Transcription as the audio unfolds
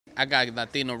I got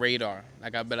Latino radar.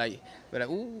 Like I be like,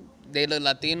 ooh, they look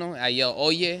Latino. I yell,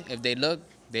 oye, if they look,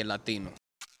 they're Latino.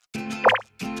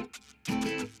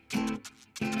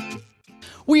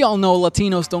 We all know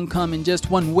Latinos don't come in just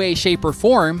one way, shape, or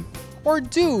form. Or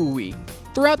do we?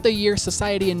 Throughout the years,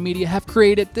 society and media have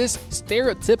created this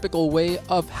stereotypical way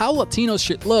of how Latinos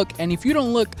should look, and if you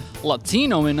don't look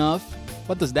Latino enough,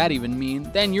 what does that even mean?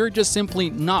 Then you're just simply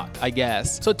not, I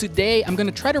guess. So today, I'm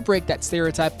gonna try to break that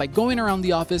stereotype by going around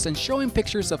the office and showing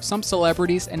pictures of some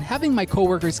celebrities and having my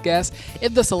coworkers guess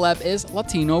if the celeb is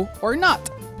Latino or not.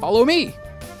 Follow me!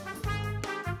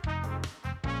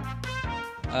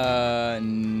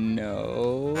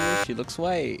 No, she looks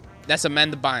white. That's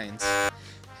Amanda Bynes.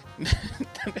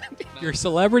 Your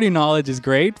celebrity knowledge is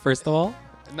great, first of all.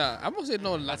 No, I'm gonna say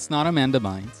no. That's not Amanda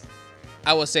Bynes.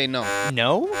 I would say no.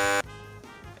 No?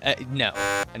 No.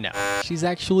 She's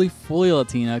actually fully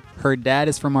Latina. Her dad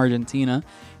is from Argentina,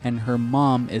 and her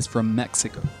mom is from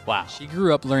Mexico. Wow. She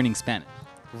grew up learning Spanish.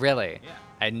 Really? Yeah.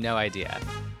 I had no idea.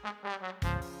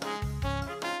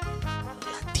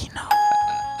 Latino.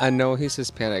 I know he's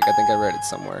Hispanic. I think I read it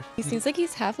somewhere. He seems like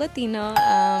he's half Latino.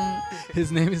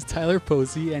 His name is Tyler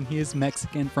Posey, and he is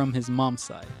Mexican from his mom's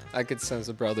side. I could sense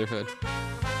a brotherhood.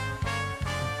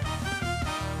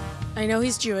 I know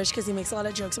he's Jewish because he makes a lot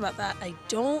of jokes about that. I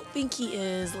don't think he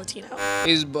is Latino.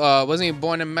 He's wasn't he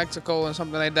born in Mexico or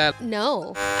something like that?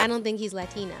 No, I don't think he's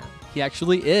Latino. He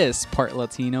actually is part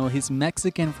Latino. He's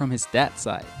Mexican from his dad's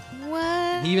side.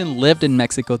 What? He even lived in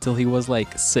Mexico till he was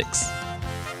like 6.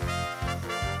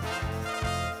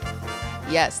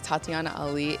 Yes, Tatiana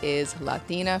Ali is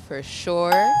Latina for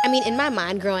sure. I mean, in my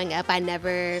mind growing up, I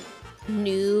never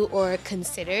knew or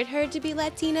considered her to be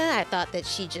Latina. I thought that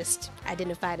she just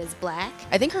identified as black.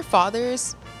 I think her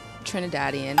father's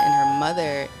Trinidadian and her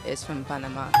mother is from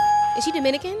Panama. Is she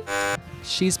Dominican?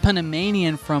 She's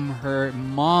Panamanian from her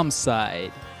mom's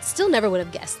side. Still never would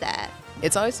have guessed that.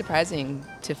 It's always surprising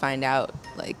to find out,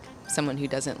 like, someone who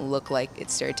doesn't look like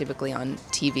it's stereotypically on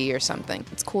TV or something.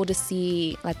 It's cool to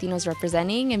see Latinos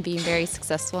representing and being very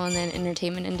successful in the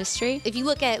entertainment industry. If you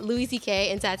look at Louis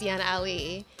C.K. and Tatiana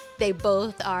Ali, they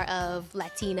both are of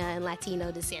Latina and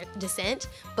Latino descent,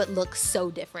 but look so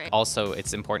different. Also,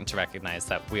 it's important to recognize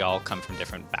that we all come from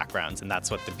different backgrounds, and that's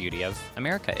what the beauty of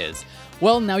America is.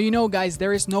 Well, now you know, guys,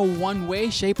 there is no one way,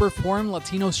 shape, or form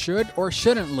Latinos should or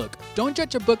shouldn't look. Don't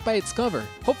judge a book by its cover.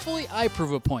 Hopefully, I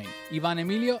prove a point. Ivan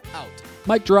Emilio, out.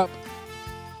 Mic drop.